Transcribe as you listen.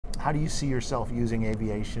how do you see yourself using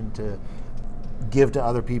aviation to give to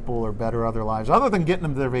other people or better other lives, other than getting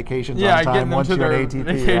them to their vacations on time once you're an ATP,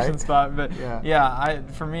 vacation right? spot? But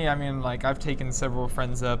for me, I mean, like, I've taken several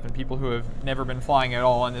friends up and people who have never been flying at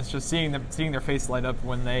all, and it's just seeing their face light up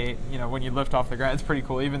when they, when you lift off the ground. It's pretty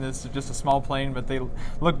cool. Even this is just a small plane, but they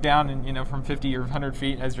look down and from 50 or 100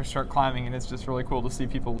 feet as you start climbing, and it's just really cool to see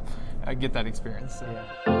people get that experience. So. Yeah.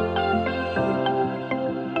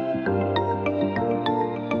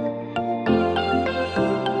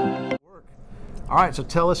 All right, so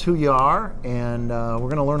tell us who you are, and we're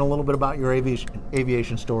going to learn a little bit about your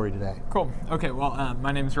aviation story today. Cool. Okay, well,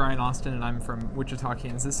 my name is Ryan Austin, and I'm from Wichita,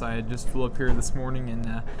 Kansas. I just flew up here this morning in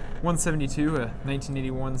 172, a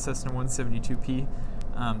 1981 Cessna 172P.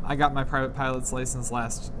 I got my private pilot's license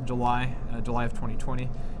last July, July of 2020,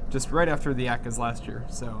 just right after the ACAs last year.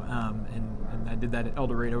 So, and I did that at El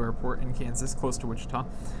Dorado Airport in Kansas, close to Wichita.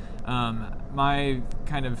 My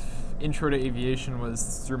kind of intro to aviation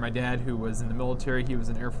was through my dad, who was in the military. He was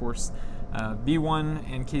an Air Force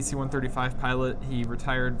B-1 and KC-135 pilot. He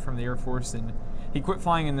retired from the Air Force, and he quit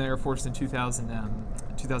flying in the Air Force in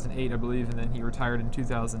 2008, I believe, and then he retired in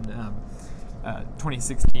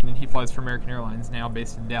 2016, and he flies for American Airlines now,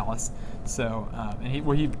 based in Dallas. So, and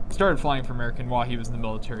he started flying for American while he was in the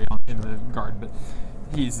military, in the Guard, but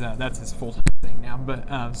that's his full-time thing now.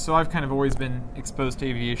 But so I've kind of always been exposed to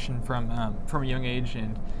aviation from a young age,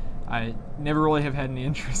 and I never really have had any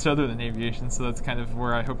interest other than aviation. So that's kind of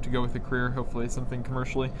where I hope to go with a career, hopefully something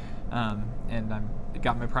commercially. And I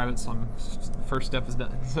got my private, so the first step is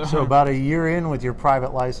done. So about a year in with your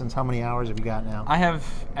private license, how many hours have you got now? I have,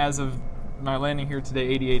 as of my landing here today,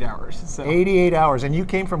 88 hours. So 88 hours, and you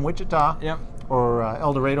came from Wichita? Yep. Or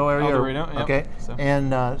El Dorado area? El Dorado, yep. Okay. So.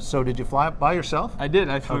 And so did you fly by yourself? I did.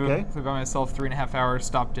 I flew by myself 3.5 hours,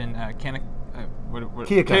 stopped in Keokuk,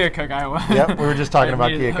 Iowa. Yep, we were just talking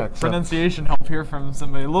about Keokuk. Pronunciation help here from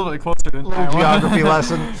somebody a little bit closer to Iowa. Geography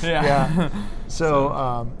lesson. Yeah.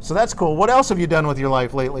 So that's cool. What else have you done with your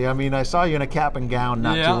life lately? I mean, I saw you in a cap and gown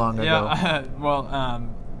not too long ago. Yeah. Well,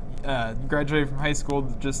 graduated from high school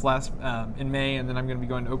just in May, and then I'm going to be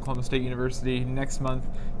going to Oklahoma State University next month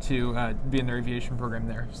to be in their aviation program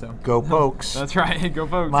there. So go Pokes! That's right, go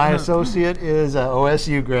Pokes! My associate is an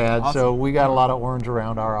OSU grad, awesome. So we got a lot of orange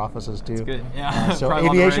around our offices too. That's good. Yeah. So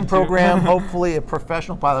aviation program, hopefully a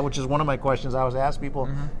professional pilot, which is one of my questions. I always ask people,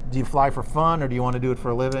 do you fly for fun or do you want to do it for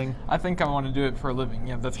a living? I think I want to do it for a living.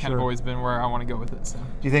 Yeah, that's kind of always been where I want to go with it. So.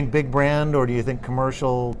 Do you think big brand, or do you think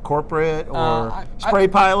commercial, corporate, or spray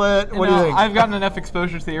pilot? What do you think? I've gotten enough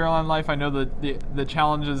exposure to the airline life. I know the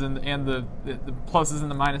challenges and the pluses and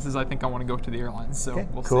the minuses. I think I want to go to the airlines. So okay,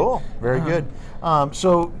 we'll cool. see. Very good.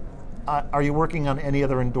 So are you working on any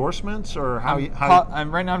other endorsements, or right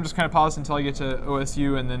now I'm just kind of paused until I get to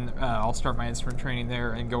OSU, and then I'll start my instrument training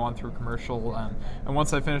there and go on through commercial. And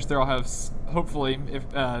once I finish there, I'll have hopefully,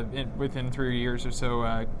 within 3 years or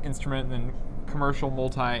so, instrument, and then commercial,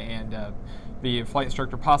 multi, and be a flight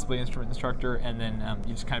instructor, possibly instrument instructor, and then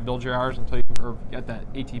you just kind of build your hours until you get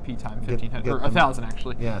that ATP time, 1,500 or 1,000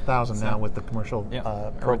 actually. Yeah, 1,000 now with the commercial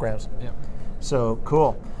programs. Yeah. So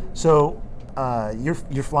cool. So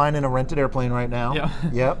you're flying in a rented airplane right now. Yeah.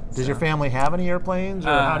 Yep. Does your family have any airplanes, or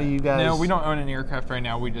how do you guys? No, we don't own any aircraft right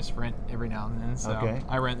now. We just rent every now and then. So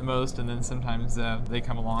I rent the most, and then sometimes they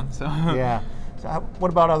come along. So yeah. So what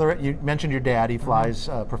about other? You mentioned your dad. He flies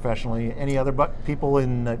professionally. Any other people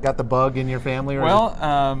got the bug in your family? Or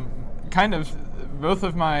well, kind of. Both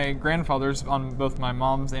of my grandfathers on both my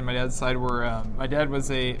mom's and my dad's side were. My dad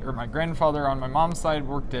was my grandfather on my mom's side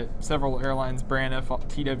worked at several airlines, Braniff,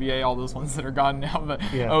 TWA, all those ones that are gone now. But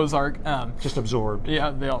Ozark. Just absorbed.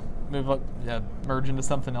 Yeah, they all move up, merge into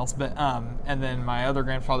something else. But and then my other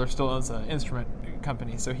grandfather still owns an instrument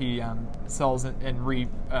company, so he sells and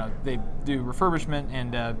they do refurbishment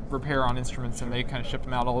and repair on instruments, and they kind of ship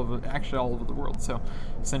them out all over the world. So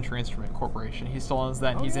Century Instrument Corporation, he still owns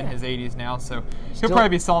that, and he's in his 80s now, so he'll probably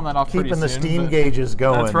be selling that off pretty soon. Keeping the steam gauges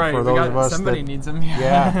going. That's right. For those of us somebody needs them.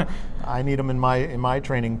 Yeah, I need them in my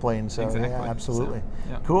training plane. So exactly. Yeah, absolutely.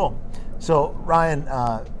 So, cool. So Ryan,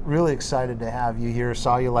 really excited to have you here.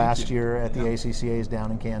 Saw you last year at the ACCA's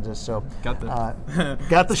down in Kansas. So got the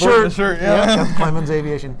got the shirt. The shirt, yeah. Got Clemens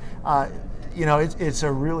Aviation. It's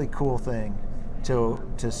a really cool thing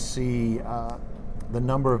to see the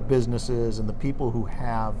number of businesses and the people who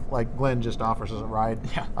have, like Glenn just offers us a ride.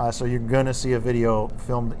 Yeah. So you're going to see a video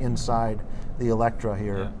filmed inside the Electra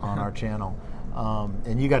here on our channel.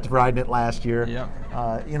 And you got to ride in it last year.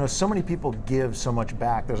 Yeah. So many people give so much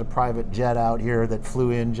back. There's a private jet out here that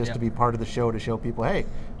flew in just to be part of the show, to show people, hey,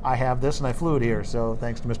 I have this and I flew it here. So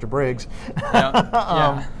thanks to Mr. Briggs.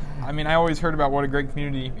 I mean, I always heard about what a great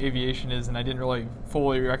community aviation is, and I didn't really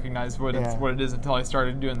fully recognize what it is until I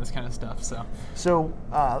started doing this kind of stuff. So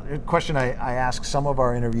a question I ask some of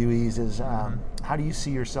our interviewees is, how do you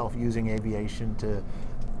see yourself using aviation to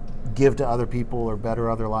give to other people or better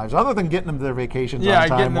other lives, other than getting them to their vacations on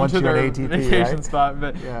time once you're an ATP, vacation right? spot.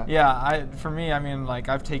 But for me, I mean, like,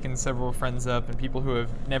 I've taken several friends up and people who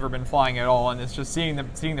have never been flying at all, and it's just seeing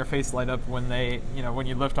their face light up when they, when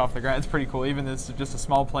you lift off the ground. It's pretty cool. Even though it's just a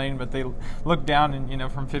small plane, but they look down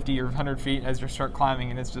and from 50 or 100 feet as you start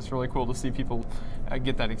climbing, and it's just really cool to see people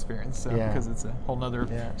get that experience. So because it's a whole nother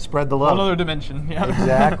spread the love, whole nother dimension.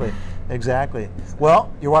 Yeah. Exactly.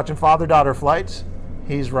 Well, you're watching Father-Daughter Flights.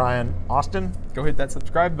 He's Ryan Austin. Go hit that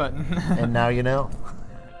subscribe button. And now you know.